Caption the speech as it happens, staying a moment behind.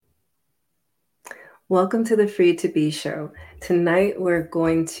Welcome to the Free to Be Show. Tonight, we're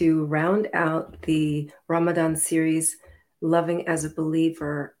going to round out the Ramadan series, Loving as a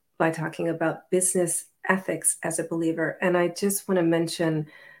Believer, by talking about business ethics as a believer. And I just want to mention,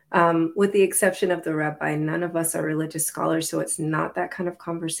 with the exception of the rabbi, none of us are religious scholars, so it's not that kind of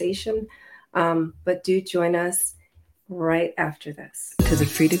conversation. But do join us right after this to the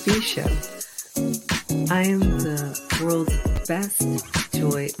Free to Be Show. I am the world's best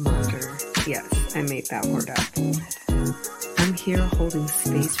joy monger. Yes, I made that word up. I'm here holding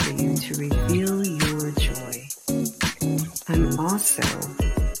space for you to reveal your joy. I'm also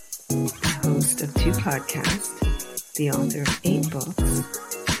the host of 2 podcasts, the author of 8 books,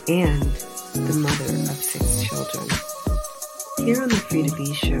 and the mother of 6 children. Here on the Free to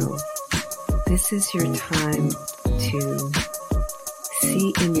Be Show, this is your time to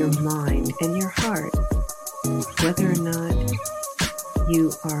see in your mind and your heart whether or not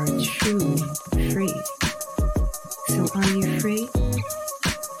you are truly free. So are you free?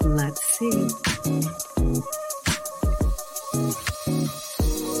 Let's see.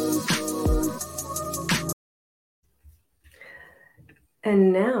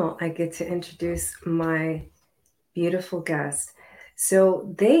 And now I get to introduce my beautiful guest.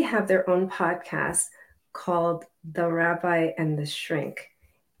 So they have their own podcast called The Rabbi and the Shrink.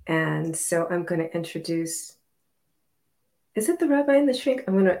 And so I'm going to introduce, is it The Rabbi and the Shrink?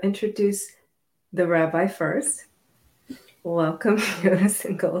 I'm going to introduce the rabbi first. Welcome,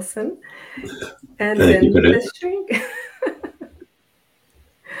 Jonathan Golson. And then the Shrink.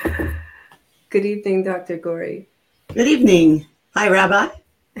 Good evening, Dr. Gorey. Good evening. Hi, Rabbi.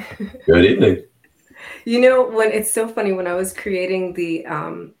 Good evening. You know, when it's so funny, when I was creating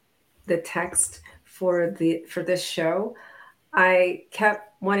the text for this show, I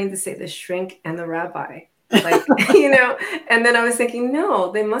kept wanting to say the Shrink and the Rabbi, like and then I was thinking,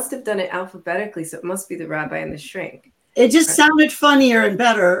 no, they must have done it alphabetically, so it must be the Rabbi and the Shrink. It just sounded funnier and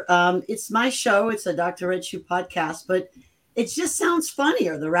better. It's my show. It's a Dr. Red Shoe podcast, but it just sounds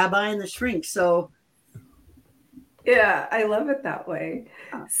funnier, the Rabbi and the Shrink. So, yeah, I love it that way.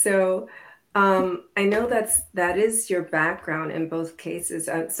 So, I know that is your background in both cases.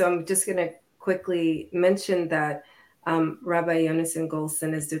 So I'm just going to quickly mention that Rabbi Jonathan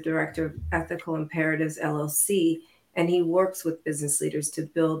Golson is the director of Ethical Imperatives, LLC, and he works with business leaders to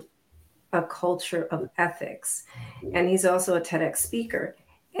build a culture of ethics. And he's also a TEDx speaker.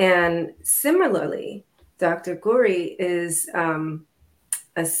 And similarly, Dr. Gorey is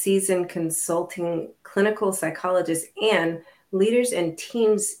a seasoned consulting clinical psychologist, and leaders and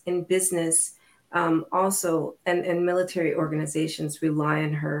teams in business also and military organizations rely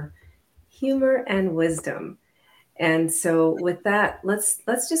on her humor and wisdom. And so with that, let's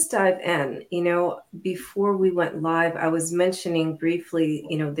just dive in. Before we went live, I was mentioning briefly,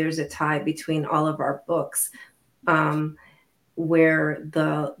 there's a tie between all of our books, where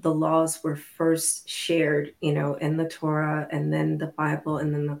the laws were first shared, in the Torah, and then the Bible,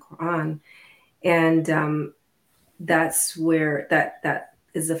 and then the Quran. And that's where that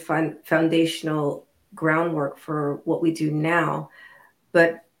is a foundational groundwork for what we do now.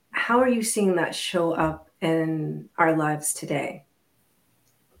 But how are you seeing that show up in our lives today?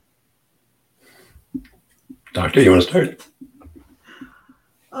 Doctor, you want to start?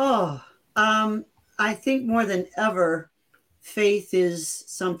 I think more than ever, faith is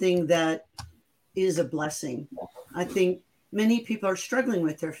something that is a blessing. I think many people are struggling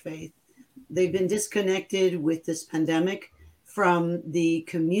with their faith. They've been disconnected with this pandemic from the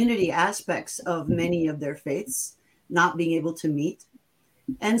community aspects of many of their faiths, not being able to meet.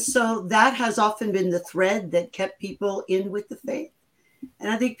 And so that has often been the thread that kept people in with the faith. And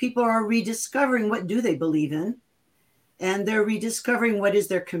I think people are rediscovering what do they believe in, and they're rediscovering what is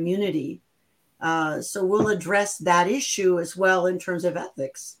their community. So we'll address that issue as well in terms of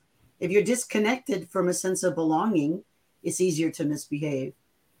ethics. If you're disconnected from a sense of belonging, it's easier to misbehave.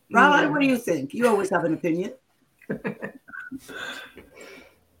 Rabbi, what do you think? You always have an opinion.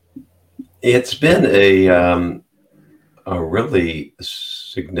 It's been a really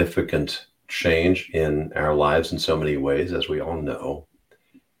significant change in our lives in so many ways, as we all know.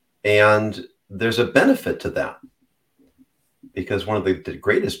 And there's a benefit to that, because one of the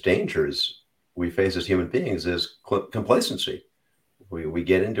greatest dangers we face as human beings is complacency. We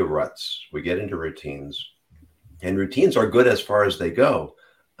get into ruts, we get into routines, and routines are good as far as they go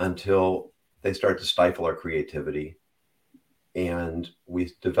until they start to stifle our creativity, and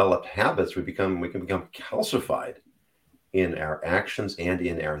we develop habits. We can become calcified in our actions and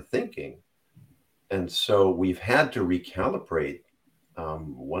in our thinking. And so we've had to recalibrate.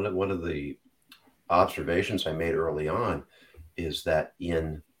 One of the observations I made early on is that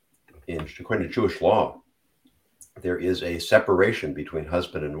in according to Jewish law, there is a separation between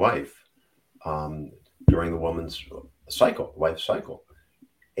husband and wife during the woman's cycle, wife's cycle.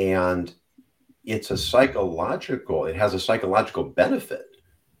 And it has a psychological benefit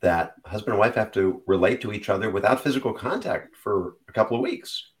that husband and wife have to relate to each other without physical contact for a couple of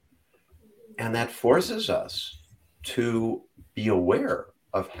weeks. And that forces us to be aware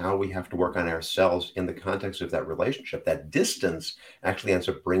of how we have to work on ourselves in the context of that relationship. That distance actually ends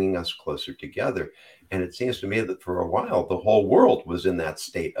up bringing us closer together. And it seems to me that for a while, the whole world was in that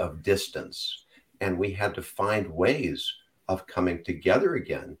state of distance. And we had to find ways of coming together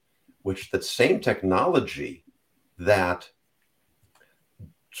again, which that same technology that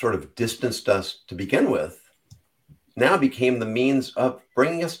sort of distanced us to begin with now became the means of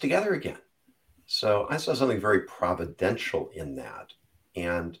bringing us together again. So I saw something very providential in that.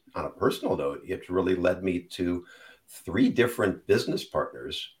 And on a personal note, it really led me to 3 different business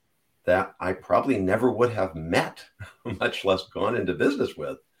partners that I probably never would have met, much less gone into business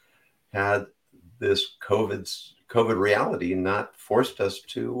with, had this COVID reality not forced us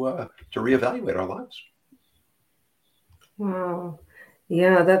to reevaluate our lives. Wow.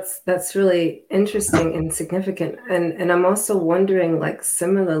 Yeah, that's really interesting and significant. And I'm also wondering, like,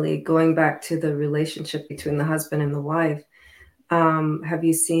 similarly, going back to the relationship between the husband and the wife, have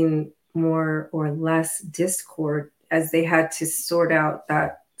you seen more or less discord as they had to sort out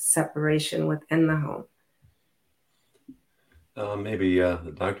that separation within the home? Maybe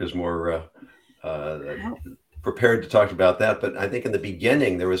the doctor's more prepared to talk about that, but I think in the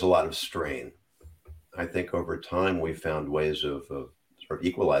beginning there was a lot of strain. I think over time we found ways of sort of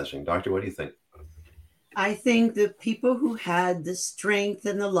equalizing. Doctor, what do you think? I think the people who had the strength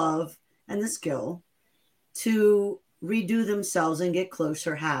and the love and the skill to redo themselves and get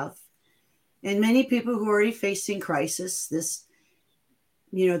closer have. And many people who are already facing crisis,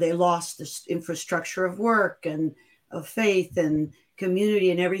 they lost this infrastructure of work and of faith and community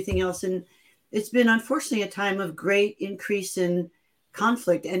and everything else. And it's been, unfortunately, a time of great increase in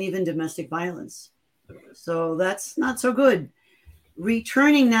conflict and even domestic violence. So that's not so good.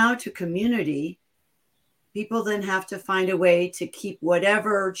 Returning now to community, people then have to find a way to keep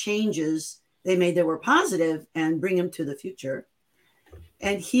whatever changes they made that were positive and bring them to the future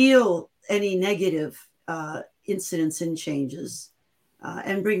and heal any negative incidents and changes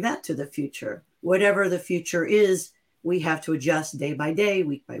and bring that to the future. Whatever the future is, we have to adjust day by day,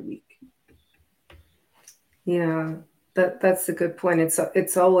 week by week. Yeah, that's a good point.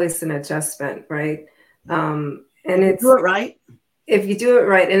 It's always an adjustment, right? And it's do it right. If you do it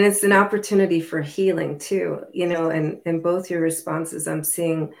right, and it's an opportunity for healing too, and in both your responses, I'm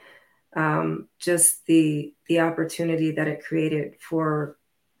seeing just the opportunity that it created for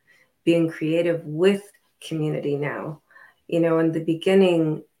being creative with community now. In the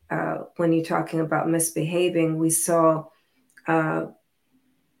beginning, when you're talking about misbehaving, we saw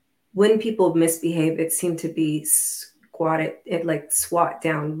when people misbehave, it seemed to be swat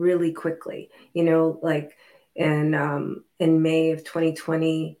down really quickly, like in May of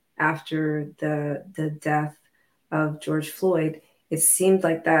 2020, after the death of George Floyd, it seemed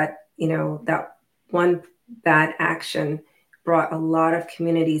like that one bad action brought a lot of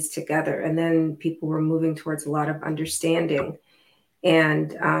communities together, and then people were moving towards a lot of understanding,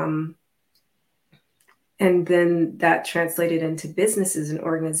 and then that translated into businesses and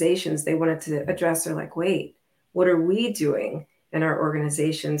organizations. They wanted to address, they're like, wait, what are we doing in our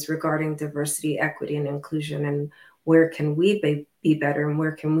organizations regarding diversity, equity, and inclusion, and where can we be better, and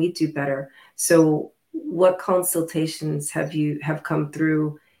where can we do better? So what consultations have come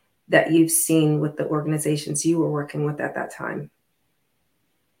through that you've seen with the organizations you were working with at that time?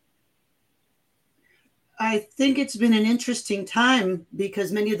 I think it's been an interesting time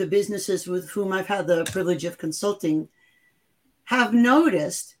because many of the businesses with whom I've had the privilege of consulting have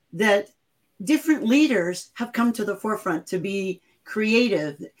noticed that different leaders have come to the forefront to be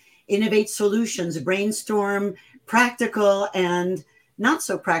creative, innovate solutions, brainstorm practical and not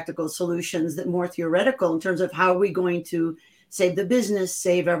so practical solutions that more theoretical in terms of how are we going to save the business,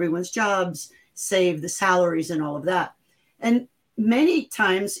 save everyone's jobs, save the salaries and all of that. And many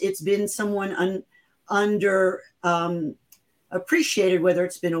times it's been someone under appreciated, whether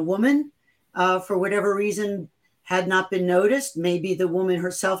it's been a woman for whatever reason had not been noticed. Maybe the woman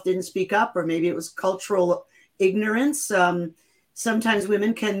herself didn't speak up, or maybe it was cultural ignorance. Sometimes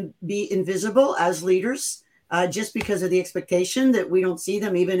women can be invisible as leaders just because of the expectation that we don't see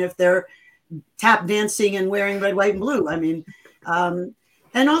them, even if they're tap dancing and wearing red, white, and blue. I mean,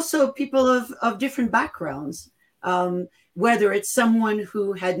 and also people of different backgrounds, whether it's someone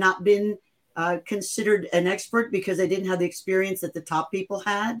who had not been considered an expert because they didn't have the experience that the top people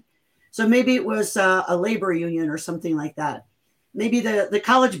had. So maybe it was a labor union or something like that. Maybe the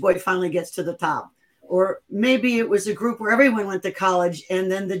college boy finally gets to the top. Or maybe it was a group where everyone went to college and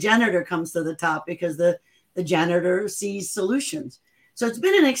then the janitor comes to the top because the janitor sees solutions. So it's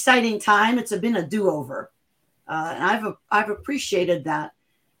been an exciting time. It's been a do-over. And I've appreciated that,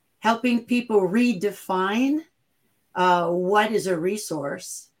 helping people redefine what is a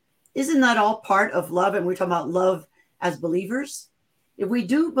resource. Isn't that all part of love? And we're talking about love as believers. If we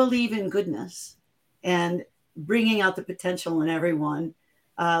do believe in goodness and bringing out the potential in everyone,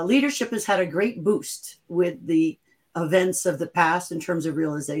 leadership has had a great boost with the events of the past in terms of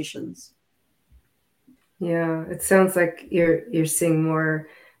realizations. Yeah, it sounds like you're seeing more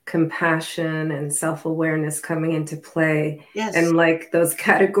compassion and self-awareness coming into play. Yes. And like those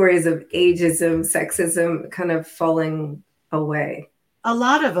categories of ageism, sexism kind of falling away. A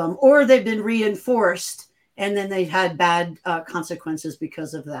lot of them, or they've been reinforced and then they've had bad consequences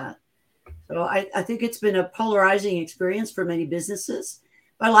because of that. So I think it's been a polarizing experience for many businesses.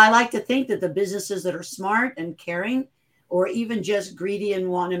 But I like to think that the businesses that are smart and caring, or even just greedy and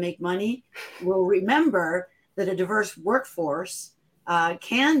want to make money, will remember that a diverse workforce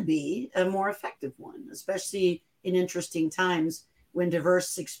can be a more effective one, especially in interesting times when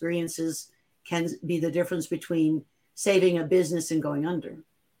diverse experiences can be the difference between saving a business and going under.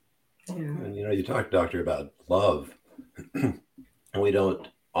 Yeah. And you talk, Doctor, about love, and we don't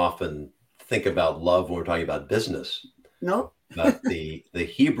often think about love when we're talking about business. Nope. But the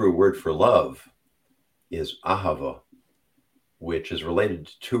Hebrew word for love is ahava, which is related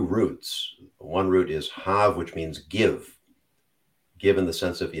to two roots. One root is hav, which means give in the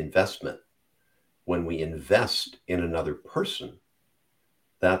sense of investment. When we invest in another person,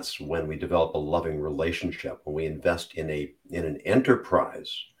 that's when we develop a loving relationship. When we invest in an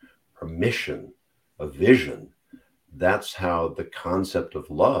enterprise, a mission, a vision, that's how the concept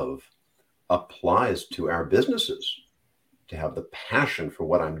of love applies to our businesses. To have the passion for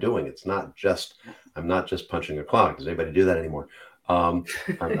what I'm doing. It's not just, I'm not just punching a clock. Does anybody do that anymore? I'm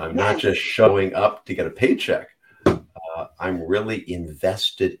not just showing up to get a paycheck. I'm really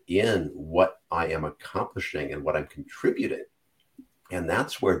invested in what I am accomplishing and what I'm contributing. And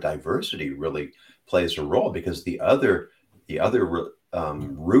that's where diversity really plays a role, because the other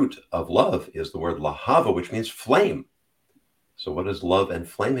root of love is the word lahava, which means flame. So what does love and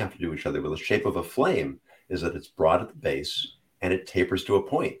flame have to do with each other? Well, the shape of a flame is that it's broad at the base and it tapers to a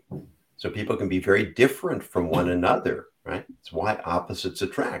point. So people can be very different from one another, right? It's why opposites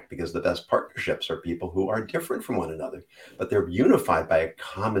attract, because the best partnerships are people who are different from one another, but they're unified by a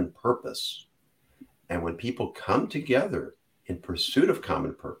common purpose. And when people come together in pursuit of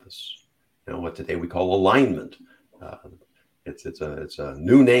common purpose, what today we call alignment, it's a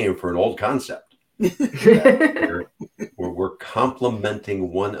new name for an old concept. We're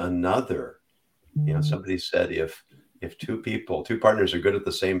complementing one another. Somebody said if two partners are good at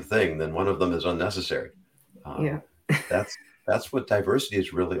the same thing, then one of them is unnecessary. That's what diversity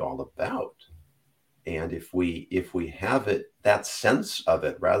is really all about. And if we have that sense of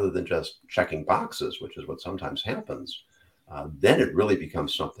it, rather than just checking boxes, which is what sometimes happens, then it really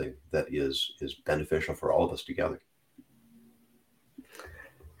becomes something that is beneficial for all of us together.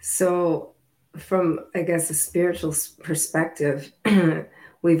 So from, I guess, a spiritual perspective,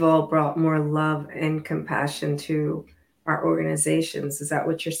 we've all brought more love and compassion to our organizations. Is that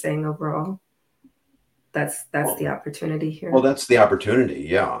what you're saying overall? That's the opportunity here. Well, that's the opportunity.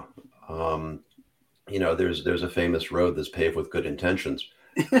 Yeah. There's a famous road that's paved with good intentions.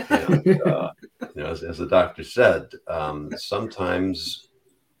 And, as the doctor said, sometimes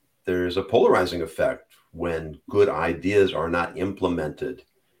there's a polarizing effect when good ideas are not implemented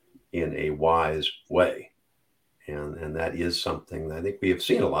in a wise way. And that is something that I think we have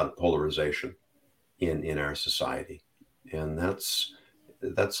seen a lot of polarization in our society. And that's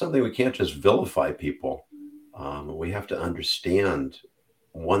something we can't just vilify people. We have to understand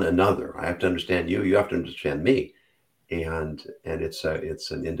one another. I have to understand you. You have to understand me. And it's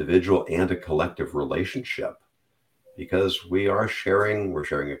an individual and a collective relationship, because we're sharing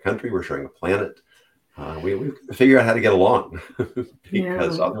a country, we're sharing a planet. We figure out how to get along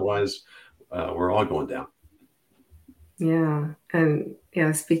because otherwise we're all going down. Yeah. And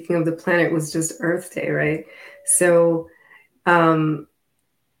speaking of the planet, it was just Earth Day, right? So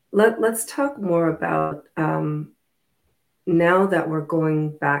let's talk more about now that we're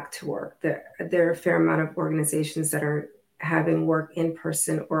going back to work. There are a fair amount of organizations that are having work in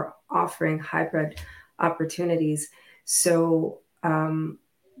person or offering hybrid opportunities. So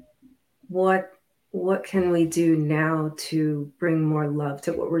what can we do now to bring more love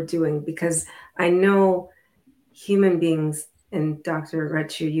to what we're doing? Because I know human beings and Dr.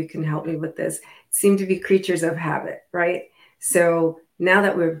 Retchu, you can help me with this, seem to be creatures of habit, right? So now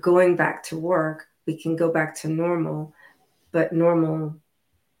that we're going back to work, we can go back to normal, but normal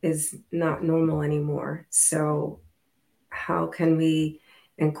is not normal anymore. So how can we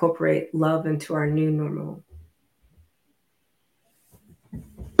incorporate love into our new normal?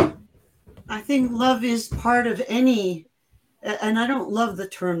 I think love is part of any, and I don't love the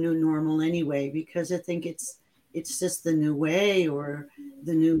term new normal anyway, because I think it's just the new way or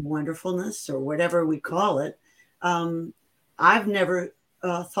the new wonderfulness or whatever we call it. I've never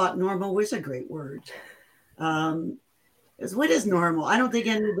thought normal was a great word. Because what is normal? I don't think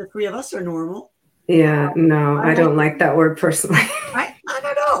any of the three of us are normal. Yeah, no, I don't like that word personally. I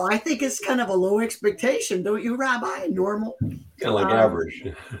don't know. I think it's kind of a low expectation, don't you, Rabbi? Normal. Kind of like average.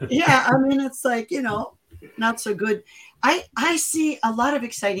 Yeah, I mean, it's like, not so good. I see a lot of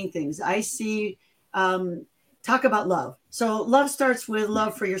exciting things. I see talk about love. So love starts with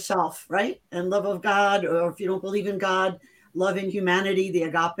love for yourself, right? And love of God, or if you don't believe in God, love in humanity, the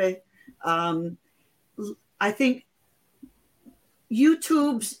agape. I think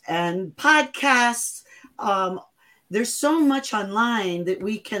YouTubes and podcasts, there's so much online that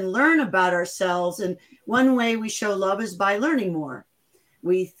we can learn about ourselves. And one way we show love is by learning more.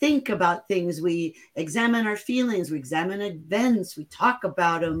 We think about things, we examine our feelings, we examine events, we talk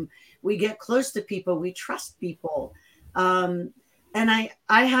about them, we get close to people, we trust people. And I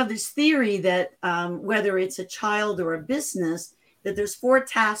have this theory that whether it's a child or a business, that there's 4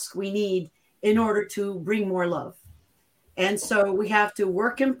 tasks we need in order to bring more love. And so we have to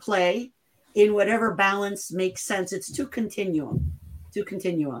work and play in whatever balance makes sense. It's two continuum.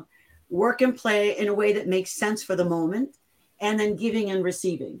 Work and play in a way that makes sense for the moment, and then giving and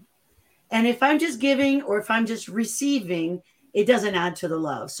receiving. And if I'm just giving or if I'm just receiving, it doesn't add to the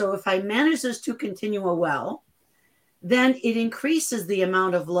love. So if I manage those two continua well, then it increases the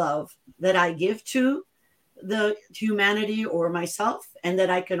amount of love that I give to the humanity or myself, and that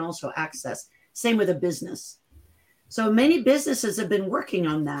I can also access. Same with a business. So many businesses have been working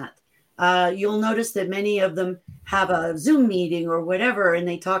on that. You'll notice that many of them have a Zoom meeting or whatever, and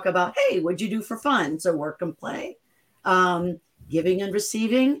they talk about, hey, what'd you do for fun? So work and play, giving and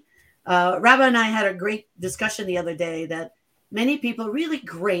receiving. Rabbi and I had a great discussion the other day that many people are really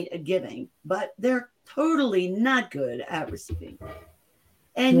great at giving, but they're totally not good at receiving.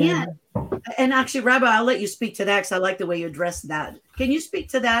 And yet, and actually, Rabbi, I'll let you speak to that because I like the way you addressed that. Can you speak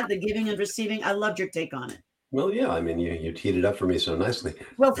to that, the giving and receiving? I loved your take on it. Well, yeah, I mean, you teed it up for me so nicely.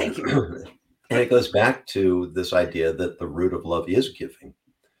 Well, thank you. And it goes back to this idea that the root of love is giving.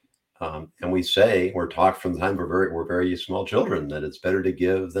 And we're taught from the time we're very small children that it's better to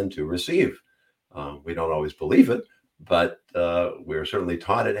give than to receive. We don't always believe it, but we're certainly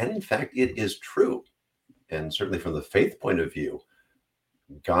taught it. And in fact, it is true. And certainly from the faith point of view,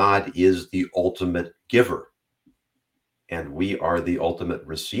 God is the ultimate giver, and we are the ultimate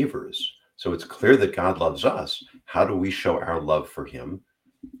receivers. So it's clear that God loves us. How do we show our love for him?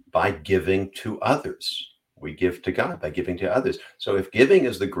 By giving to others. We give to God by giving to others. So if giving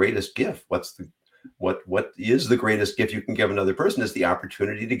is the greatest gift, what is the greatest gift you can give another person is the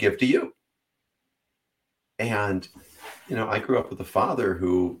opportunity to give to you. And, I grew up with a father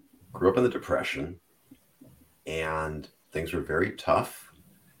who grew up in the Depression, and things were very tough.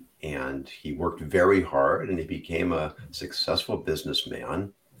 And he worked very hard, and he became a successful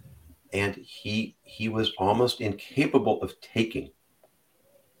businessman. And he was almost incapable of taking,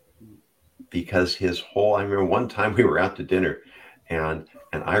 because I remember one time we were out to dinner, and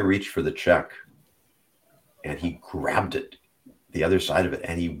I reached for the check, and he grabbed it, the other side of it,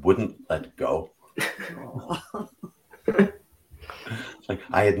 and he wouldn't let go. Like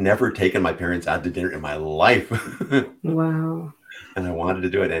I had never taken my parents out to dinner in my life. Wow. And I wanted to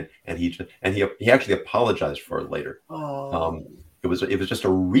do it, and he actually apologized for it later. Oh. It was just a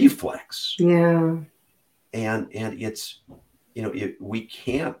reflex. Yeah. And it's we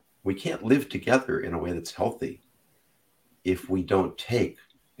can't live together in a way that's healthy if we don't take,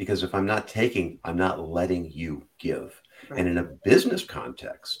 because if I'm not taking, I'm not letting you give. Right. And in a business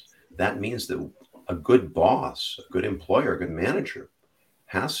context, that means that a good boss, a good employer, a good manager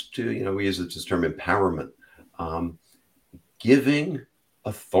has to, we use this term empowerment, giving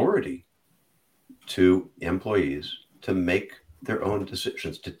authority to employees to make their own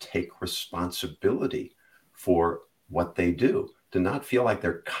decisions, to take responsibility for what they do, to not feel like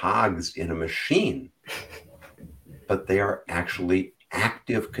they're cogs in a machine, but they are actually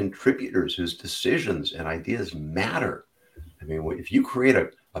active contributors whose decisions and ideas matter. I mean, if you create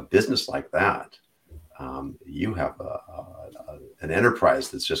a business like that, you have an enterprise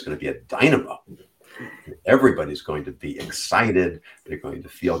that's just going to be a dynamo. everybody's going to be excited. They're going to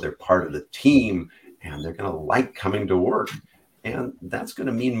feel they're part of the team, and they're going to like coming to work. And that's going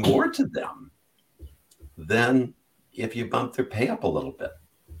to mean more to them than if you bump their pay up a little bit.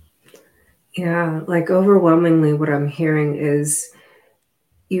 Yeah, like overwhelmingly what I'm hearing is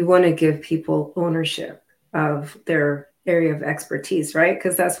you want to give people ownership of their area of expertise, right?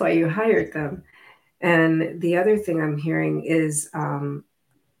 Because that's why you hired them. And the other thing I'm hearing is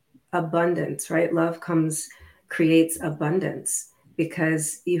abundance, right? Love creates abundance,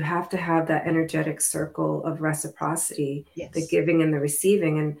 because you have to have that energetic circle of reciprocity, Yes. the giving and the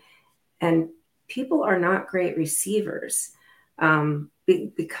receiving. And people are not great receivers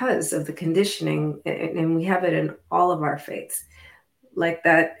because of the conditioning, and we have it in all of our faiths. Like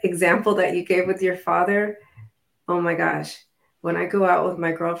that example that you gave with your father. Oh my gosh. When I go out with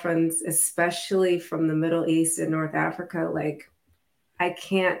my girlfriends, especially from the Middle East and North Africa, like I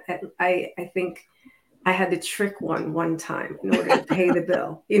think I had to trick one time in order to pay the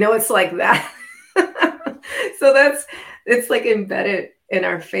bill. It's like that. So it's like embedded in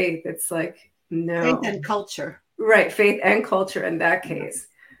our faith. It's like, no. Faith and culture. Right. Faith and culture in that case.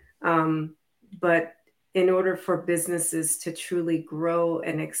 But in order for businesses to truly grow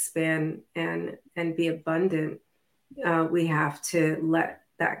and expand and be abundant, we have to let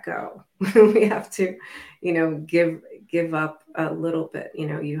that go. We have to, give up a little bit.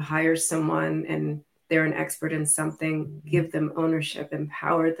 You hire someone and they're an expert in something, give them ownership,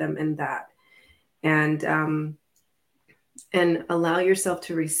 empower them in that, and allow yourself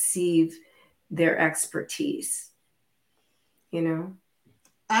to receive their expertise.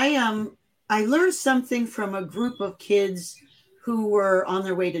 I learned something from a group of kids who were on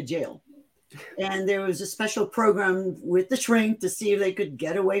their way to jail. And there was a special program with the shrink to see if they could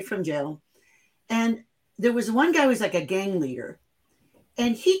get away from jail. And there was one guy who was like a gang leader.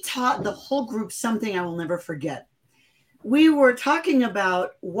 And he taught the whole group something I will never forget. We were talking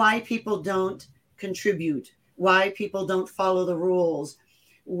about why people don't contribute, why people don't follow the rules.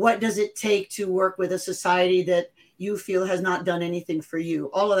 What does it take to work with a society that you feel has not done anything for you?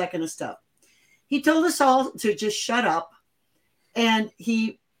 All of that kind of stuff. He told us all to just shut up. And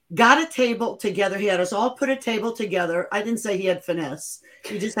he got a table together. He had us all put a table together. I didn't say he had finesse.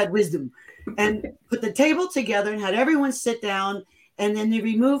 He just had wisdom. And put the table together and had everyone sit down. And then they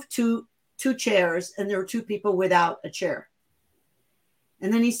removed two chairs, and there were two people without a chair.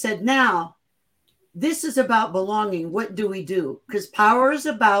 And then he said, now, this is about belonging. What do we do? Because power is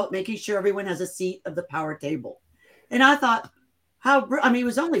about making sure everyone has a seat at the power table. And I thought, he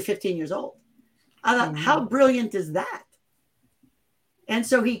was only 15 years old. I thought, how brilliant is that? And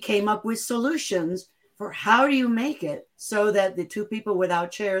so he came up with solutions for how do you make it so that the two people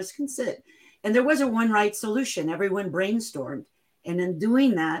without chairs can sit. And there wasn't one right solution. Everyone brainstormed. And in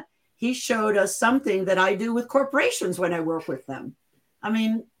doing that, he showed us something that I do with corporations when I work with them.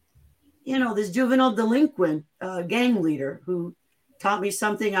 This juvenile delinquent gang leader who taught me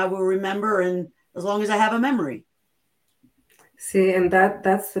something I will remember, and as long as I have a memory. See, and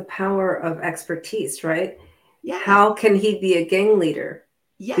that's the power of expertise, right? Yeah. How can he be a gang leader?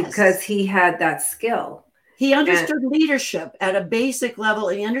 Yes. Because he had that skill. He understood leadership at a basic level.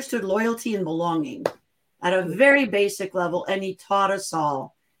 He understood loyalty and belonging at a very basic level. And he taught us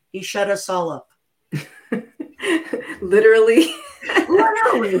all. He shut us all up. Literally.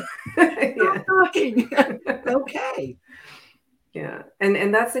 Literally. Yeah. Talking. Okay. Yeah.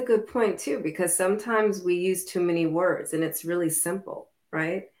 And that's a good point too, because sometimes we use too many words and it's really simple,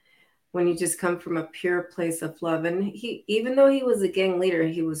 right? When you just come from a pure place of love. And even though he was a gang leader,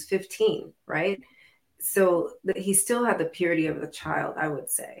 he was 15, right? So he still had the purity of a child, I would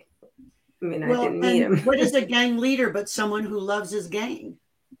say. I didn't meet him. What is a gang leader but someone who loves his gang?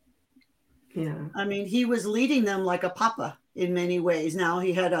 Yeah. He was leading them like a papa in many ways. Now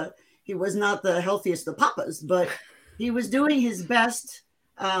he was not the healthiest of papas, but he was doing his best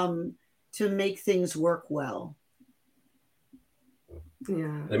to make things work well.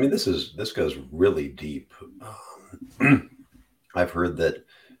 Yeah. This goes really deep. I've heard that,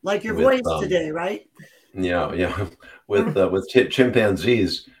 like your voice today, right? Yeah. With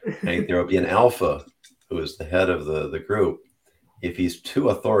chimpanzees, there will be an alpha who is the head of the group. If he's too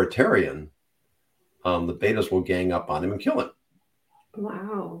authoritarian, the betas will gang up on him and kill him.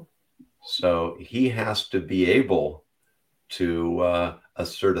 Wow. So he has to be able to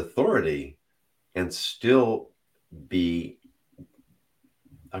assert authority and still be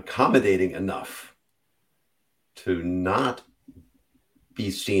accommodating enough to not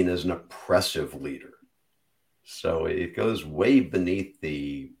be seen as an oppressive leader. So it goes way beneath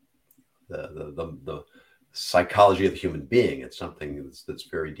the psychology of the human being. It's something that's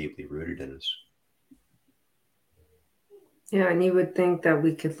very deeply rooted in us. Yeah, and you would think that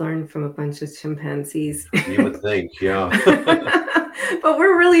we could learn from a bunch of chimpanzees. You would think, yeah. But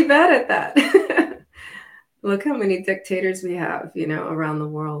we're really bad at that. Look how many dictators we have, around the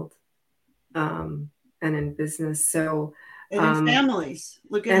world, and in business. So, And in families,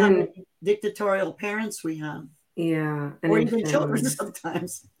 look at how many dictatorial parents we have. Yeah, or even children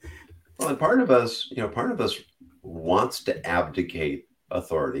sometimes. Well, and part of us wants to abdicate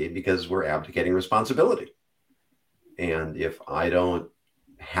authority because we're abdicating responsibility. And if I don't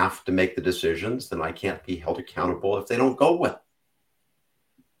have to make the decisions, then I can't be held accountable if they don't go well.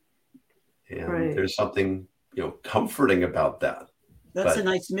 And there's something, comforting about that. That's a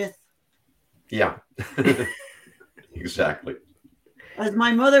nice myth. Yeah, exactly. As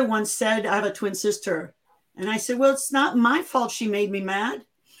my mother once said, I have a twin sister. And I said, well, it's not my fault she made me mad.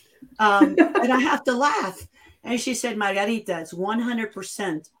 And I have to laugh. And she said, Margarita, it's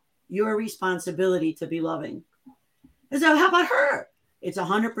 100% your responsibility to be loving. I said, how about her? It's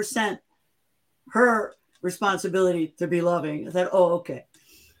 100% her responsibility to be loving. I said, oh, okay.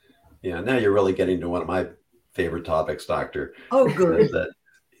 Yeah, now you're really getting to one of my favorite topics, Doctor. Oh, good. That,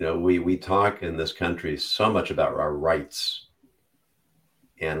 we talk in this country so much about our rights.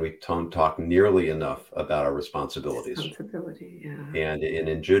 And we don't talk nearly enough about our responsibilities. Responsibility, yeah. And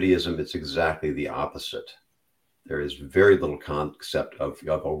in Judaism, it's exactly the opposite. There is very little concept of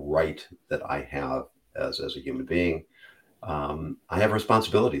a right that I have as a human being. I have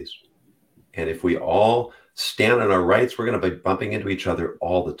responsibilities. And if we all stand on our rights, we're going to be bumping into each other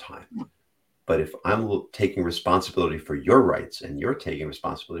all the time. But if I'm taking responsibility for your rights and you're taking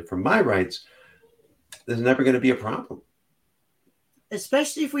responsibility for my rights, there's never going to be a problem.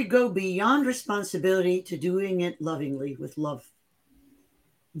 Especially if we go beyond responsibility to doing it lovingly with love.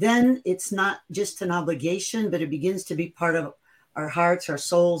 Then it's not just an obligation, but it begins to be part of our hearts, our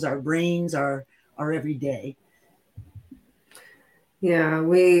souls, our brains, our everyday. Yeah,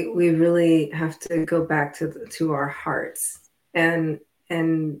 we really have to go back to our hearts and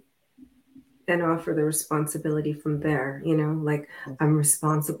offer the responsibility from there, like I'm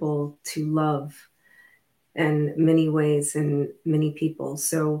responsible to love in many ways and many people.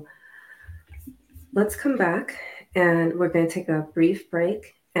 So let's come back and we're going to take a brief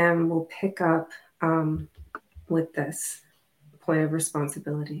break and we'll pick up with this point of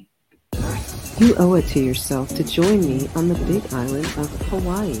responsibility. You owe it to yourself to join me on the Big Island of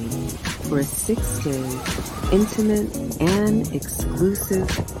Hawaii for a 6-day intimate and exclusive,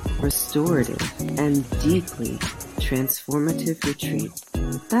 restorative, and deeply transformative retreat.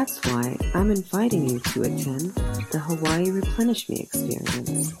 That's why I'm inviting you to attend the Hawaii Replenish Me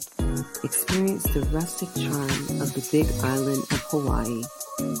experience. Experience the rustic charm of the Big Island of Hawaii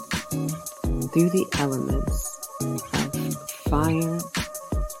through the elements of fire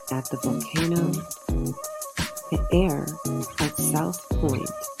at the volcano, the air at South Point,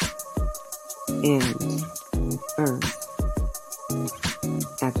 and earth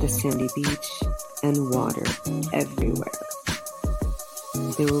at the sandy beach and water everywhere.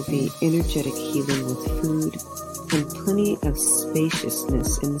 There will be energetic healing with food and plenty of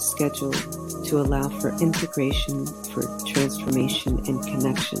spaciousness in the schedule to allow for integration, for transformation and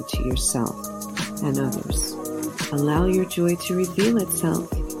connection to yourself and others. Allow your joy to reveal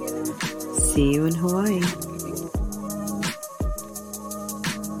itself. See you in Hawaii.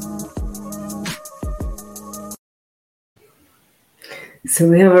 So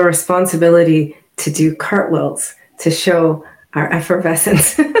we have a responsibility to do cartwheels to show our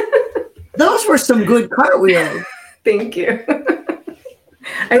effervescence. Those were some good cartwheels. Thank you.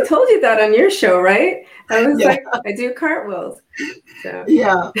 I told you that on your show, right? I was like, I do cartwheels. So.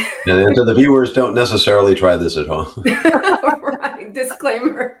 Yeah. And so the viewers don't necessarily try this at home. Right.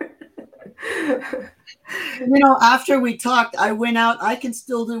 Disclaimer. After we talked, I went out. I can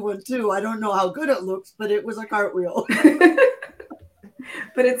still do one too. I don't know how good it looks, but it was a cartwheel.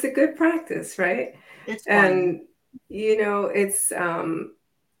 But it's a good practice, right? It's fun. And it's I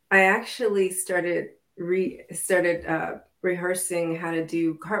actually started rehearsing how to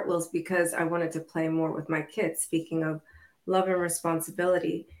do cartwheels because I wanted to play more with my kids. Speaking of love and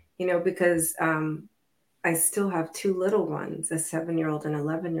responsibility, because I still have 2 little ones, a 7-year-old and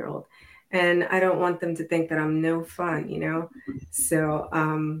 11-year-old, and I don't want them to think that I'm no fun, So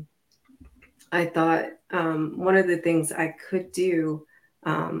I thought one of the things I could do,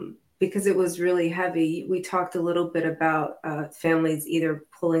 because it was really heavy, we talked a little bit about families either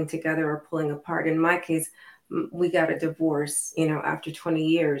pulling together or pulling apart. In my case, we got a divorce, after 20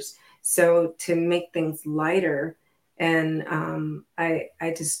 years. So to make things lighter, and I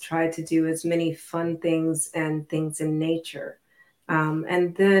just tried to do as many fun things and things in nature.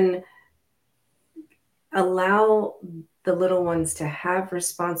 And then allow the little ones to have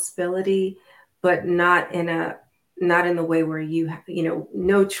responsibility, but not in the way where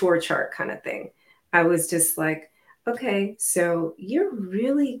no chore chart kind of thing. I was just like, okay, so you're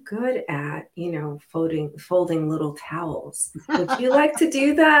really good at, folding little towels. Would you like to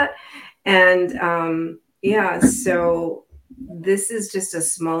do that? And yeah, so this is just a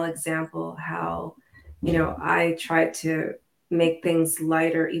small example how, I tried to make things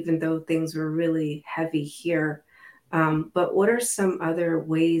lighter, even though things were really heavy here. But what are some other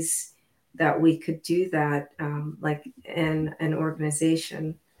ways that we could do that, like in an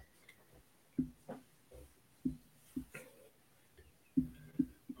organization?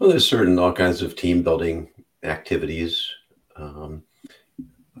 Well, there's all kinds of team building activities.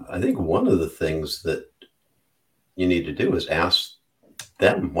 I think one of the things that you need to do is ask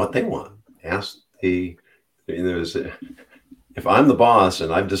them what they want. If I'm the boss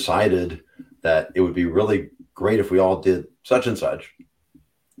and I've decided that it would be really great if we all did such and such,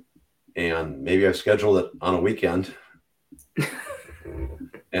 and maybe I've scheduled it on a weekend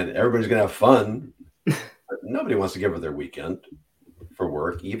and everybody's going to have fun. Nobody wants to give up their weekend for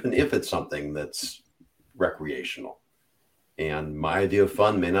work, even if it's something that's recreational. And my idea of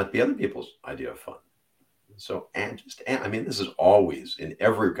fun may not be other people's idea of fun. So, this is always in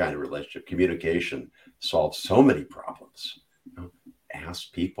every kind of relationship. Communication solves so many problems.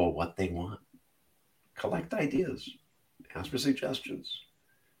 Ask people what they want, collect ideas, ask for suggestions,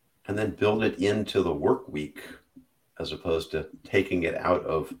 and then build it into the work week as opposed to taking it out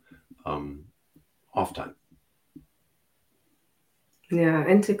of off time. Yeah,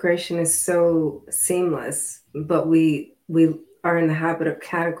 integration is so seamless, but we are in the habit of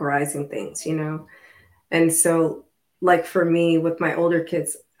categorizing things, And so, like for me, with my older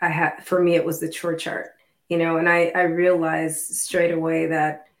kids, for me, it was the chore chart, and I realized straight away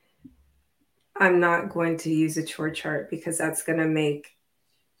that I'm not going to use a chore chart because that's going to make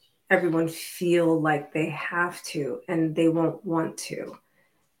everyone feel like they have to, and they won't want to.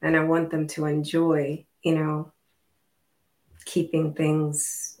 And I want them to enjoy, keeping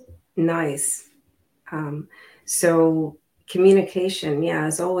things nice. So communication, yeah,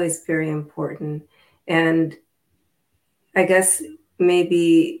 is always very important. And I guess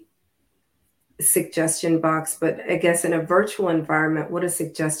maybe suggestion box, but I guess in a virtual environment, what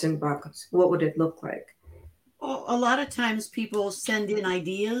would it look like? Well, a lot of times people send in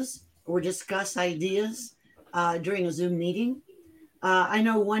ideas or discuss ideas during a Zoom meeting. I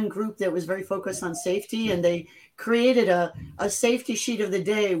know one group that was very focused on safety, and they created a safety sheet of the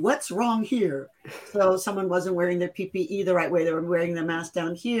day. What's wrong here? So someone wasn't wearing their PPE the right way. They were wearing the mask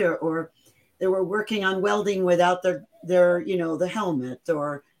down here, or they were working on welding without their the helmet,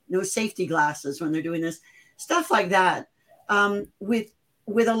 or no safety glasses when they're doing this, stuff like that.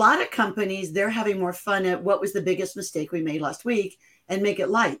 With a lot of companies, they're having more fun at what was the biggest mistake we made last week and make it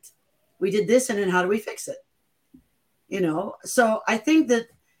light. We did this, and then how do we fix it? So I think that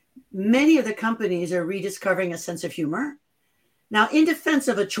many of the companies are rediscovering a sense of humor. Now, in defense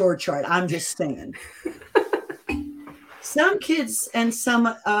of a chore chart, I'm just saying, some kids and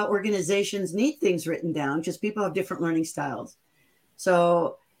some organizations need things written down because people have different learning styles.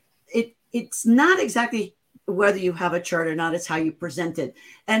 So it's not exactly whether you have a chart or not, it's how you present it.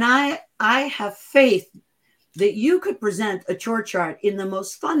 And I have faith that you could present a chore chart in the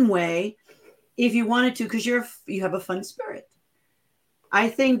most fun way if you wanted to, because you have a fun spirit. I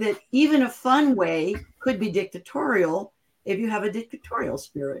think that even a fun way could be dictatorial if you have a dictatorial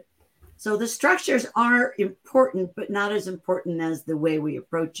spirit. So the structures are important, but not as important as the way we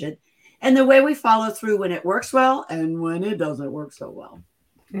approach it and the way we follow through when it works well and when it doesn't work so well.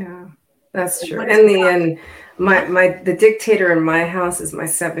 Yeah, that's true. In the end, the dictator in my house is my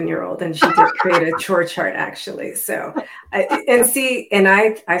 7-year-old, and she did create a chore chart actually. So,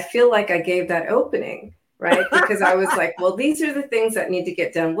 I feel like I gave that opening, right? Because I was like, well, these are the things that need to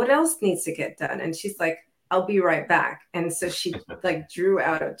get done. What else needs to get done? And she's like, I'll be right back. And so she drew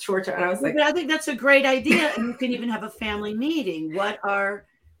out a chore chart, and I was like, but I think that's a great idea. And you can even have a family meeting. What are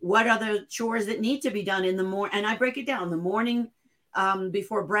the chores that need to be done in the morning? And I break it down: the morning,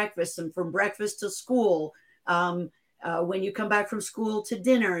 before breakfast, and from breakfast to school, when you come back from school to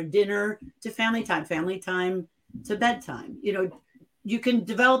dinner to family time to bedtime. You can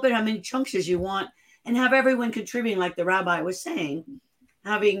develop it how many chunks as you want and have everyone contributing, like the rabbi was saying,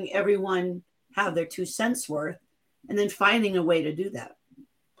 having everyone have their 2 cents worth, and then finding a way to do that.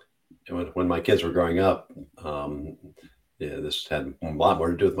 When my kids were growing up, this had a lot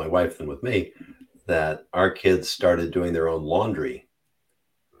more to do with my wife than with me, that our kids started doing their own laundry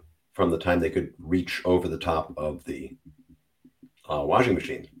from the time they could reach over the top of the washing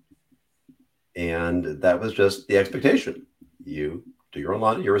machine. And that was just the expectation. You do your own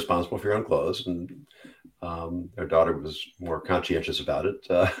laundry, you're responsible for your own clothes. And their daughter was more conscientious about it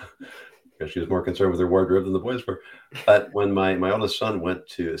because she was more concerned with her wardrobe than the boys were. But when my oldest son went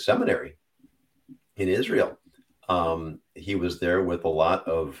to seminary in Israel, he was there with a lot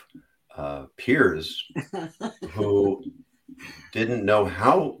of peers who didn't know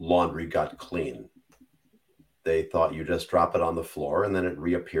how laundry got clean. They thought you just drop it on the floor and then it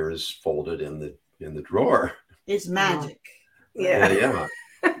reappears folded in the drawer. It's magic. Yeah.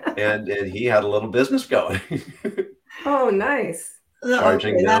 And he had a little business going. Oh, nice.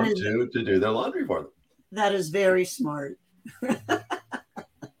 Charging them to do their laundry for them. That is very smart.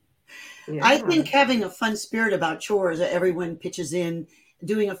 I think having a fun spirit about chores, that everyone pitches in,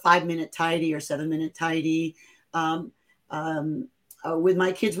 doing a 5-minute tidy or 7-minute tidy. With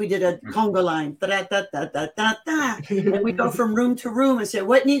my kids, we did a conga line, and we go from room to room and say,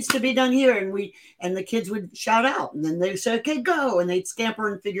 what needs to be done here? And the kids would shout out, and then they say, okay, go. And they'd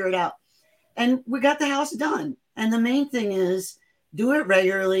scamper and figure it out. And we got the house done. And the main thing is do it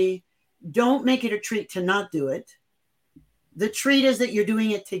regularly. Don't make it a treat to not do it. The treat is that you're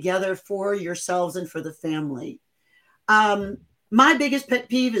doing it together for yourselves and for the family. My biggest pet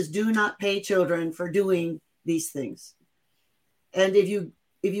peeve is do not pay children for doing these things. And if you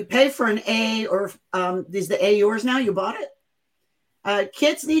pay for an A, or is the A yours now? You bought it?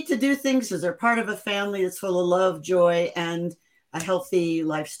 Kids need to do things because they're part of a family that's full of love, joy, and a healthy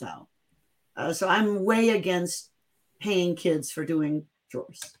lifestyle. So I'm way against paying kids for doing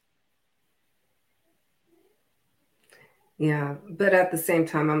chores. Yeah, but at the same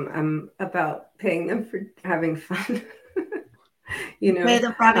time, I'm about paying them for having fun. Pay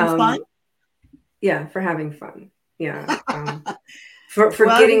them for having fun? Yeah, for having fun. Yeah. For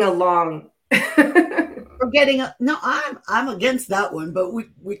getting along. No, I'm against that one, but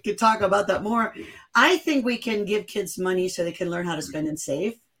we could talk about that more. I think we can give kids money so they can learn how to spend and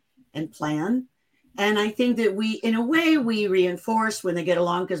save and plan. And I think that in a way, we reinforce when they get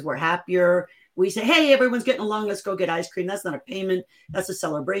along because we're happier. We say, hey, everyone's getting along. Let's go get ice cream. That's not a payment. That's a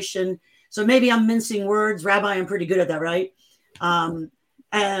celebration. So maybe I'm mincing words. Rabbi, I'm pretty good at that, right?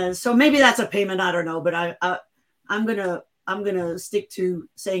 And so maybe that's a payment. I don't know, but I'm gonna stick to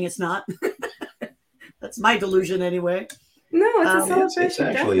saying it's not. That's my delusion anyway. No, it's a celebration. It's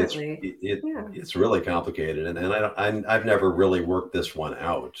actually it's really complicated, and I've never really worked this one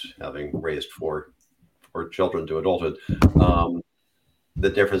out, having raised four children to adulthood. The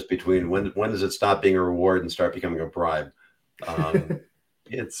difference between when does it stop being a reward and start becoming a bribe?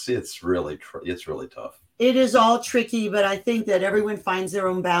 It's really tough. It is all tricky, but I think that everyone finds their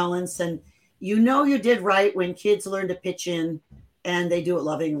own balance, and you did right when kids learn to pitch in and they do it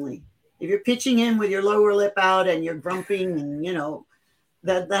lovingly. If you're pitching in with your lower lip out and you're grumping, and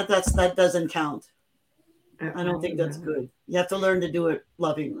that doesn't count. I don't think that's good. You have to learn to do it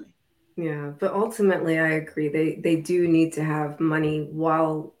lovingly. Yeah, but ultimately, I agree. They do need to have money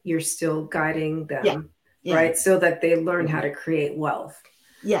while you're still guiding them, right? So that they learn how to create wealth.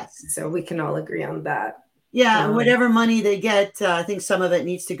 Yes. So we can all agree on that. Yeah, and whatever money they get, I think some of it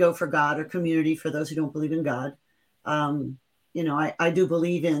needs to go for God or community for those who don't believe in God. I do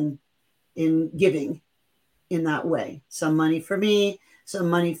believe in giving in that way. Some money for me, some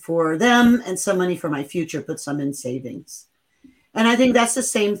money for them, and some money for my future, put some in savings. And I think that's the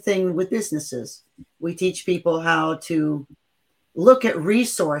same thing with businesses. We teach people how to look at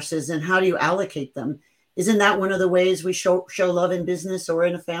resources and how do you allocate them. Isn't that one of the ways we show love in business or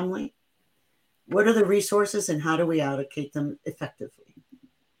in a family? What are the resources and how do we allocate them effectively?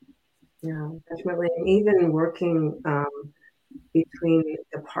 Yeah, definitely. And even working between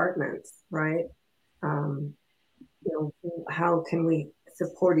departments, right? How can we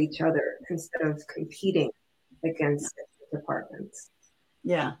support each other instead of competing against departments?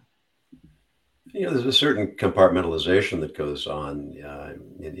 Yeah. There's a certain compartmentalization that goes on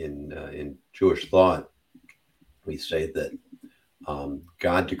in Jewish thought. We say that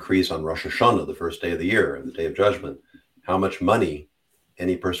God decrees on Rosh Hashanah, the first day of the year, the day of judgment, how much money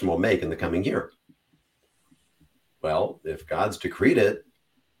any person will make in the coming year. Well, if God's decreed it,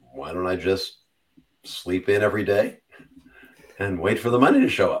 why don't I just sleep in every day and wait for the money to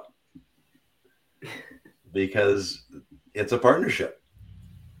show up? Because it's a partnership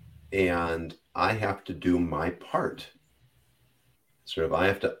and I have to do my part. I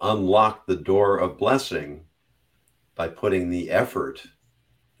have to unlock the door of blessing by putting the effort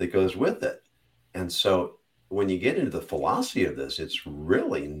that goes with it. And so when you get into the philosophy of this, it's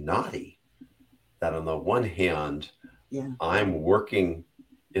really naughty that on the one hand, I'm working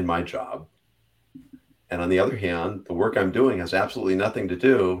in my job. And on the other hand, the work I'm doing has absolutely nothing to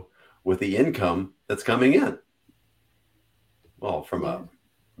do with the income that's coming in. Well, from a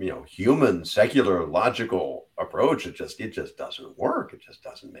human, secular, logical approach, it just doesn't work. It just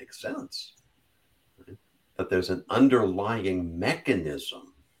doesn't make sense. Right? But there's an underlying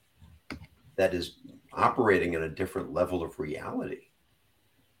mechanism that is operating at a different level of reality.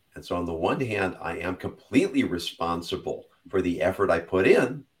 And so on the one hand, I am completely responsible for the effort I put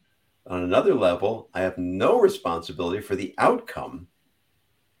in. On another level, I have no responsibility for the outcome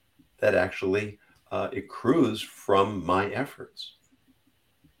that actually accrues from my efforts.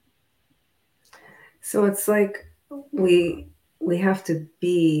 So it's like we have to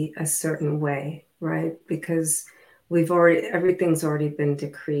be a certain way, right? Because everything's already been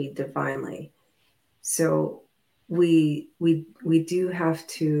decreed divinely. So we do have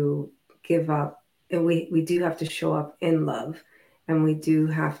to give up, and we do have to show up in love, and we do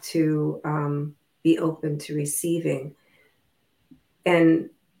have to be open to receiving. And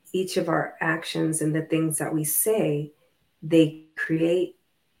each of our actions and the things that we say, they co-create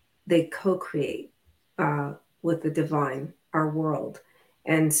with the divine, our world.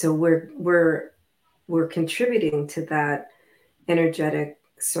 And so we're contributing to that energetic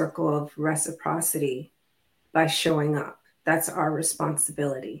circle of reciprocity by showing up. That's our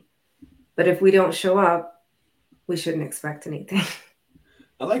responsibility. But if we don't show up, we shouldn't expect anything.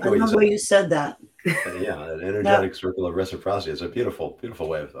 I like the way you said that. Yeah, an energetic circle of reciprocity is a beautiful, beautiful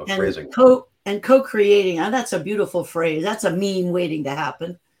way of phrasing. Co-creating. That's a beautiful phrase. That's a mean waiting to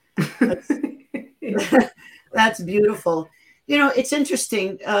happen. That's beautiful. It's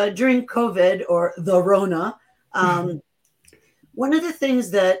interesting. During COVID or the Rona, one of the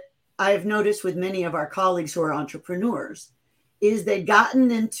things that I've noticed with many of our colleagues who are entrepreneurs is they've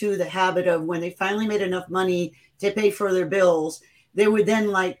gotten into the habit of when they finally made enough money to pay for their bills, they would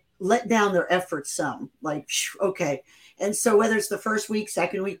then let down their efforts some, okay. And so whether it's the first week,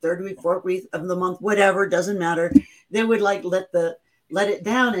 second week, third week, fourth week of the month, whatever, doesn't matter. They would let it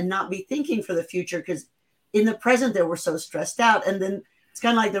down and not be thinking for the future, because in the present they were so stressed out. And then it's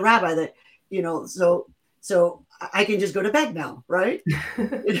kind of like the rabbi that, so I can just go to bed now, right?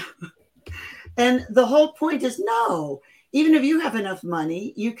 And the whole point is no. Even if you have enough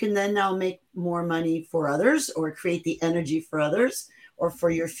money, you can then now make more money for others or create the energy for others or for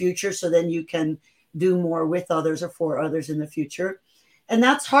your future. So then you can do more with others or for others in the future. And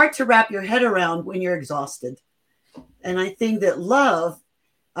that's hard to wrap your head around when you're exhausted. And I think that love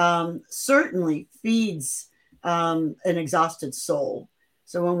certainly feeds an exhausted soul.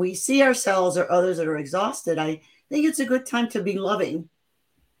 So when we see ourselves or others that are exhausted, I think it's a good time to be loving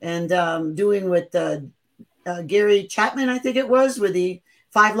and doing what Gary Chapman, I think it was, with the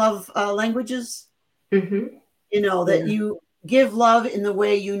 5 love languages, that you give love in the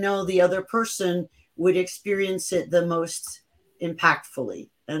way the other person would experience it the most impactfully.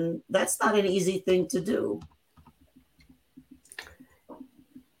 And that's not an easy thing to do.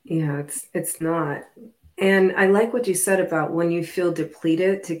 Yeah, it's not. And I like what you said about when you feel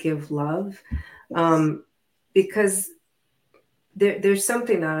depleted to give love, because there's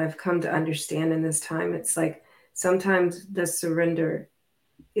something that I've come to understand in this time. It's like sometimes the surrender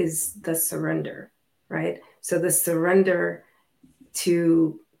is the surrender, right? So the surrender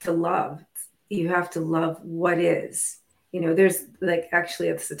to love, you have to love what is. There's actually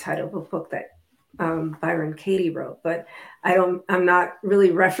it's the title of a book that Byron Katie wrote, but I'm not really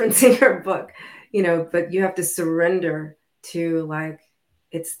referencing her book, but you have to surrender to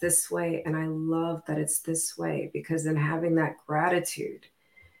it's this way. And I love that it's this way, because in having that gratitude,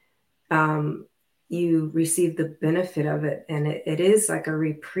 you receive the benefit of it. And it is like a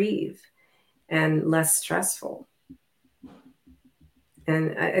reprieve and less stressful.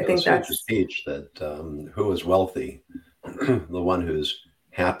 And I think that's a speech that who is wealthy, the one who's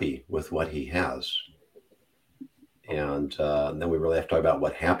happy with what he has. And then we really have to talk about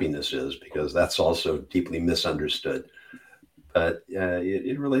what happiness is, because that's also deeply misunderstood. But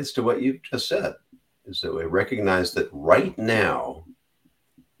it relates to what you've just said, is that we recognize that right now,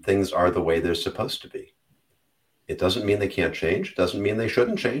 things are the way they're supposed to be. It doesn't mean they can't change. It doesn't mean they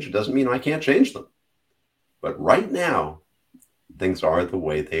shouldn't change. It doesn't mean I can't change them. But right now, things are the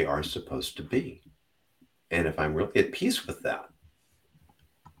way they are supposed to be. And if I'm really at peace with that,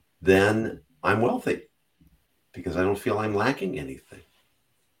 then I'm wealthy, because I don't feel I'm lacking anything.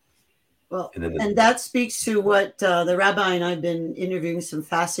 Well, and that speaks to what the rabbi and I have been interviewing some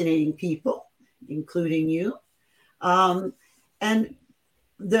fascinating people, including you. And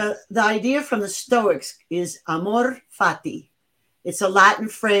the idea from the Stoics is amor fati. It's a Latin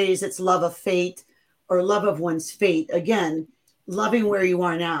phrase. It's love of fate, or love of one's fate. Again, loving where you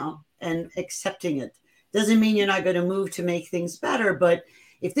are now and accepting it. Doesn't mean you're not going to move to make things better, but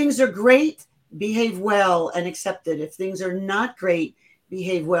If things are great, behave well and accept it. If things are not great,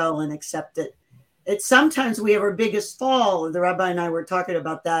 behave well and accept it. It's sometimes we have our biggest fall. The rabbi and I were talking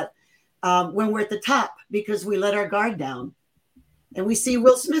about that when we're at the top because we let our guard down. And we see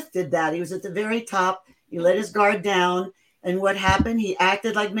Will Smith did that. He was at the very top. He let his guard down. And what happened? He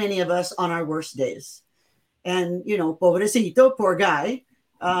acted like many of us on our worst days. And, you know, pobrecito, poor guy,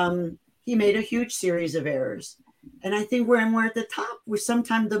 he made a huge series of errors. And I think when we're at the top, we're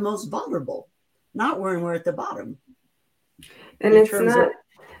sometimes the most vulnerable, not when we're at the bottom. And it's not,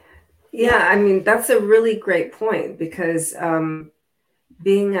 yeah, I mean, that's a really great point because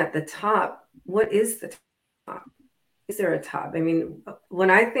being at the top, what is the top? Is there a top? I mean,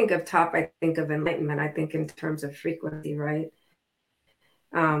 when I think of top, I think of enlightenment. I think in terms of frequency, right?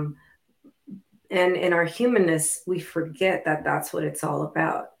 And in our humanness, we forget that that's what it's all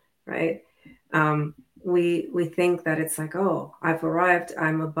about, right? We think that it's like, oh, I've arrived,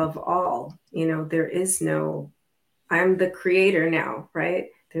 I'm above all. You know, there is no, I'm the creator now, right?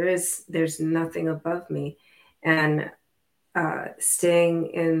 There's nothing above me, and staying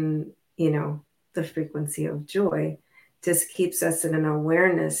in, you know, the frequency of joy just keeps us in an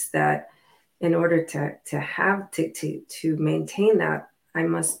awareness that in order to maintain that, I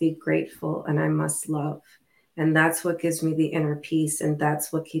must be grateful and I must love. And that's what gives me the inner peace. And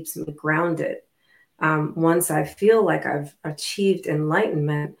that's what keeps me grounded. Once I feel like I've achieved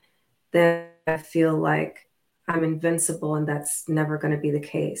enlightenment, then I feel like I'm invincible, and that's never going to be the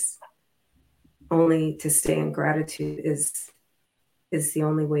case. Only to stay in gratitude is the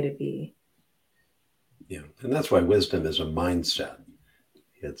only way to be. Yeah, and that's why wisdom is a mindset.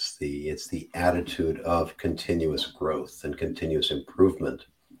 It's the attitude of continuous growth and continuous improvement.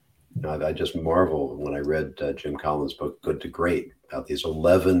 You know, I just marvel when I read Jim Collins' book, Good to Great, about these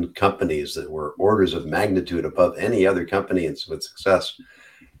 11 companies that were orders of magnitude above any other company with success.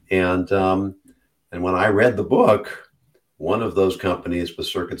 And when I read the book, one of those companies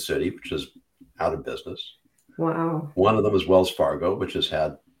was Circuit City, which is out of business. Wow. One of them was Wells Fargo, which has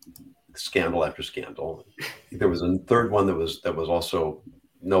had scandal after scandal. There was a third one that was also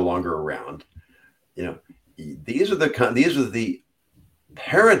no longer around. You know, these are the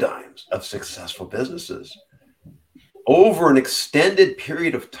paradigms of successful businesses over an extended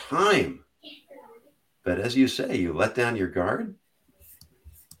period of time. But as you say, you let down your guard.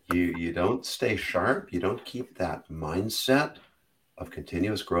 You don't stay sharp. You don't keep that mindset of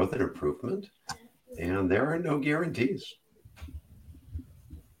continuous growth and improvement. And there are no guarantees.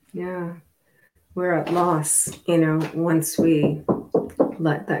 Yeah. We're at loss, you know, once we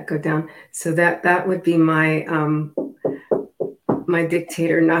let that go down. So that would be my my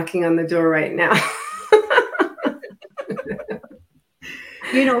dictator knocking on the door right now.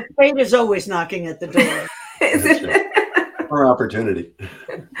 You know, fate is always knocking at the door. Or opportunity.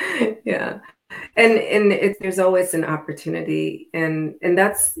 Yeah. And there's always an opportunity. And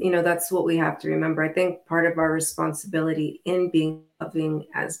that's, you know, that's what we have to remember. I think part of our responsibility in being loving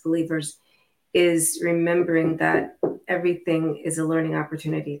as believers is remembering that everything is a learning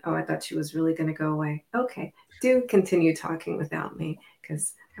opportunity. Oh, I thought she was really going to go away. Okay. Do continue talking without me,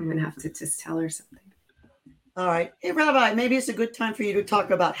 because I'm going to have to just tell her something. All right. Hey, Rabbi, maybe it's a good time for you to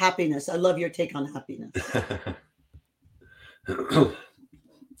talk about happiness. I love your take on happiness.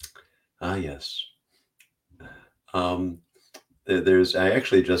 Yes. I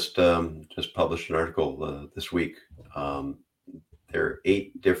actually just published an article this week. There are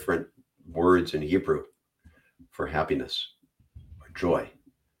 8 different words in Hebrew for happiness or joy,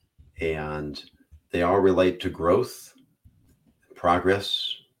 and they all relate to growth,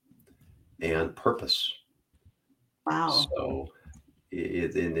 progress, and purpose. Wow. So,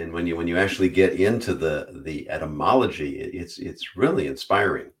 and when you actually get into the etymology, it's really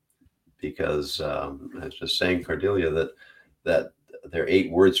inspiring, because I was just saying, Cordelia, that there are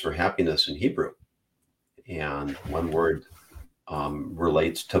 8 words for happiness in Hebrew, and one word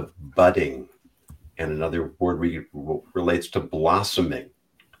relates to budding, and another word relates to blossoming.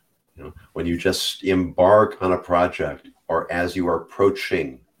 You know, when you just embark on a project, or as you are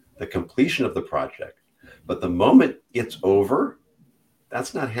approaching the completion of the project, but the moment it's over,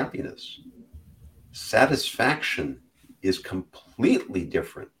 that's not happiness. Satisfaction is completely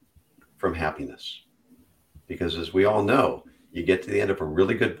different from happiness, because as we all know, you get to the end of a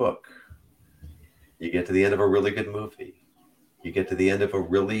really good book, you get to the end of a really good movie, you get to the end of a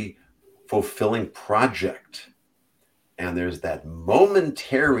really fulfilling project, and there's that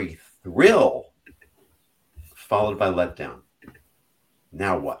momentary thrill followed by letdown.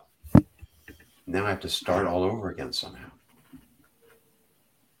 Now what? Now I have to start all over again somehow.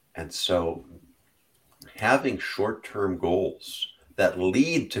 And so having short-term goals that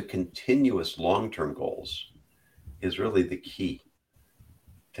lead to continuous long-term goals is really the key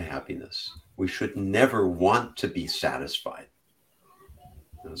to happiness. We should never want to be satisfied.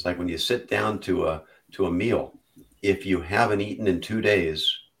 It's like when you sit down to a meal, if you haven't eaten in 2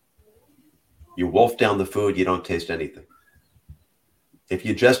 days, you wolf down the food, you don't taste anything. If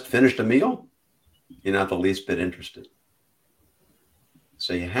you just finished a meal, you're not the least bit interested.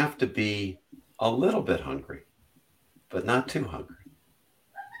 So you have to be a little bit hungry, but not too hungry.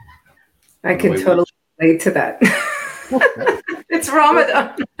 I can totally relate to that. It's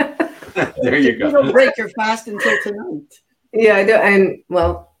Ramadan. There you go. You don't break your fast until tonight. Yeah, I do.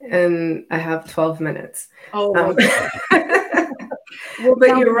 And I have 12 minutes. Oh,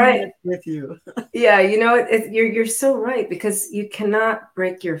 but you're right. With you. Yeah, you're so right, because you cannot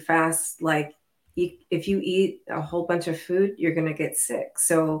break your fast. Like, if you eat a whole bunch of food, you're going to get sick.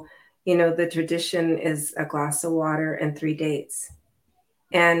 So, the tradition is a glass of water and 3 dates.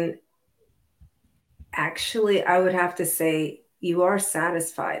 And actually, I would have to say you are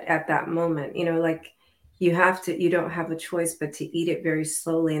satisfied at that moment. Like, you don't have a choice but to eat it very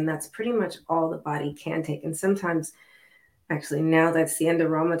slowly. And that's pretty much all the body can take. And sometimes, actually, now that's the end of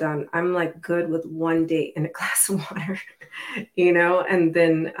Ramadan, I'm like good with 1 date and a glass of water, and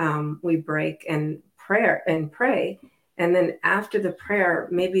then we break and pray. And then after the prayer,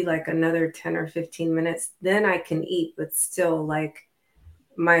 maybe like another 10 or 15 minutes, then I can eat, but still, like,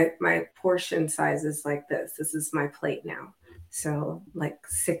 my portion size is like this. This is my plate now. So like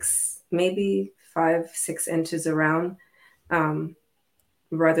maybe 5-6 inches around,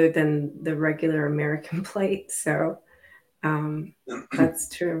 rather than the regular American plate. So that's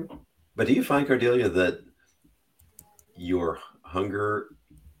true. But do you find, Cordelia, that your hunger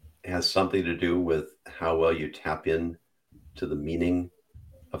has something to do with how well you tap in to the meaning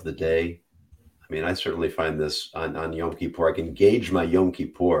of the day? I mean, I certainly find this on Yom Kippur. I can gauge my Yom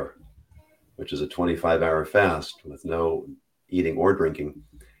Kippur, which is a 25-hour fast with no eating or drinking.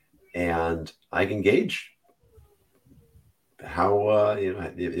 And I can gauge how,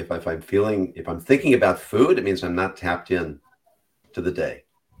 if I'm thinking about food, it means I'm not tapped in to the day.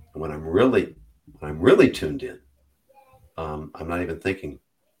 And when I'm really tuned in, I'm not even thinking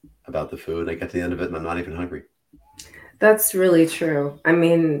about the food. I get to the end of it and I'm not even hungry. That's really true. I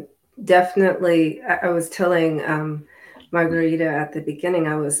mean, definitely. I was telling Margarita at the beginning,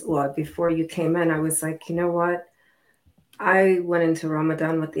 before you came in, I was like, you know what? I went into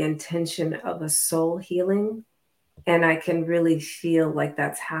Ramadan with the intention of a soul healing. And I can really feel like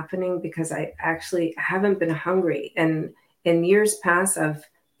that's happening, because I actually haven't been hungry. And in years past, I've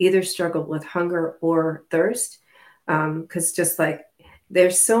either struggled with hunger or thirst. Because just like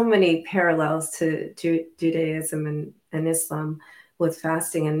there's so many parallels to Judaism and Islam with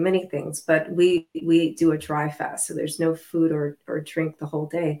fasting and many things, but we do a dry fast. So there's no food or drink the whole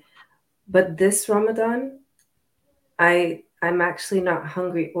day. But this Ramadan, I'm actually not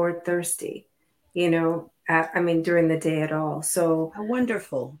hungry or thirsty, during the day at all. So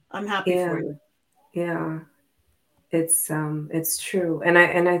wonderful. I'm happy for you. Yeah, it's true. And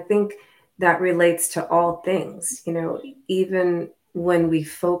I think that relates to all things, even when we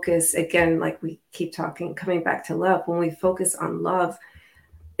focus, again, like we keep coming back to love, when we focus on love,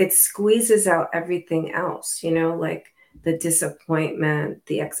 it squeezes out everything else, like the disappointment,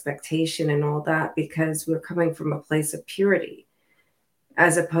 the expectation and all that, because we're coming from a place of purity,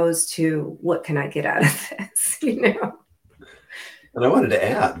 as opposed to what can I get out of this, And I wanted to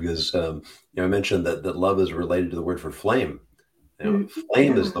add, because I mentioned that love is related to the word for flame.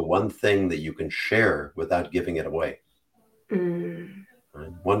 Flame is the one thing that you can share without giving it away.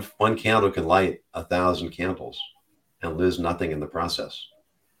 Right? One candle can light 1,000 candles and lose nothing in the process.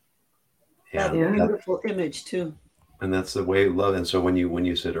 That's a beautiful image too. And that's the way love. And so when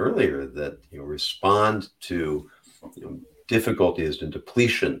you said earlier that respond to difficulties and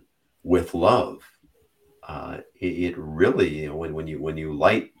depletion with love, it really, when you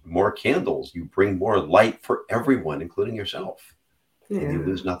light more candles, you bring more light for everyone, including yourself, and you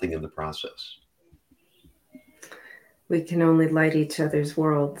lose nothing in the process. We can only light each other's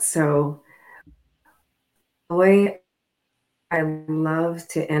world. So the way I love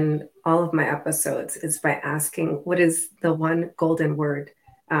to end all of my episodes is by asking, what is the one golden word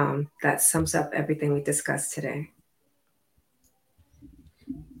that sums up everything we discussed today?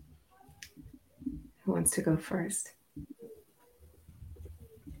 Who wants to go first?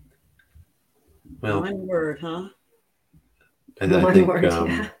 Well, one word, huh? I think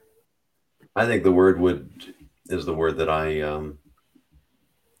the word is the word that I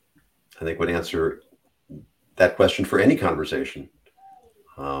think would answer that question for any conversation.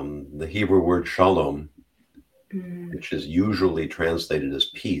 The Hebrew word shalom which is usually translated as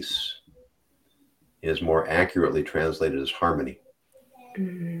peace, is more accurately translated as harmony.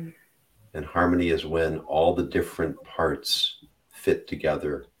 And harmony is when all the different parts fit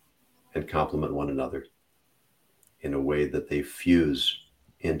together and complement one another in a way that they fuse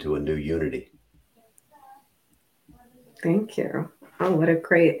into a new unity. Thank you. Oh, what a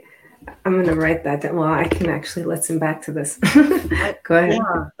great, I'm going to write that down. Well, I can actually listen back to this. Go ahead.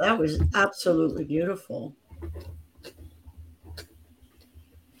 Yeah, that was absolutely beautiful.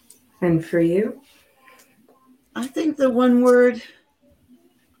 And for you? I think the one word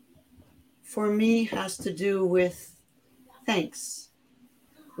for me has to do with thanks,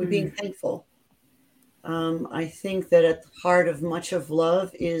 with being thankful. I think that at the heart of much of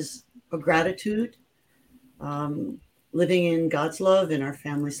love is a gratitude, living in God's love, in our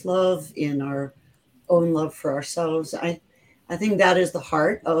family's love, in our own love for ourselves. I think that is the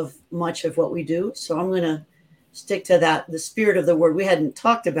heart of much of what we do. So I'm going to stick to that, the spirit of the word. We hadn't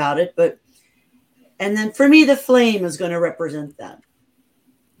talked about it, and then for me, the flame is going to represent that.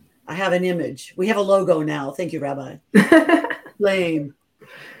 I have an image. We have a logo now. Thank you, Rabbi. Flame.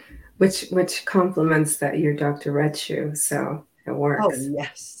 Which complements that you're Dr. Red Shoe, so it works. Oh,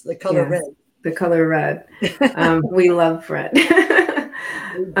 yes. The color red. The color red. We love red.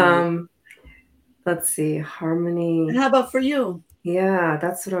 Let's see, harmony. And how about for you? Yeah,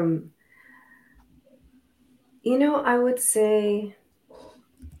 that's what I would say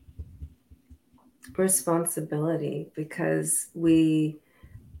responsibility, because we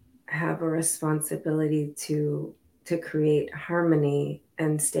have a responsibility to create harmony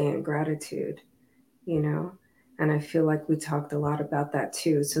and stay in gratitude, and I feel like we talked a lot about that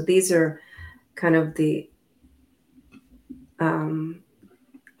too. So these are kind of the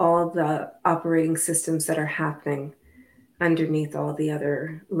all the operating systems that are happening underneath all the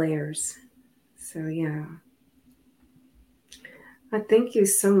other layers. So yeah, thank you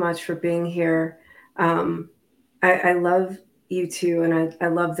so much for being here. I love you too, and I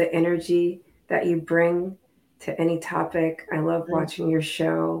love the energy that you bring to any topic. I love watching your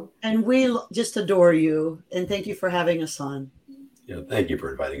show. And we just adore you. And thank you for having us on. Yeah, thank you for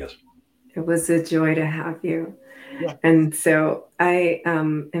inviting us. It was a joy to have you. Yeah. And so I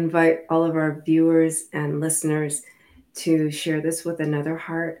invite all of our viewers and listeners to share this with another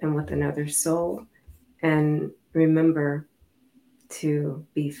heart and with another soul. And remember to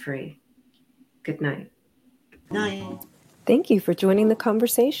be free. Good night. Night. Thank you for joining the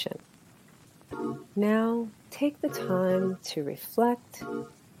conversation. Now, take the time to reflect,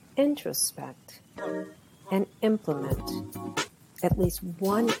 introspect, and implement at least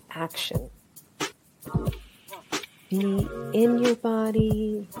one action. Be in your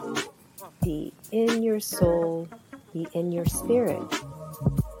body, be in your soul, be in your spirit.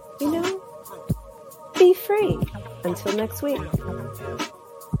 Be free. Until next week.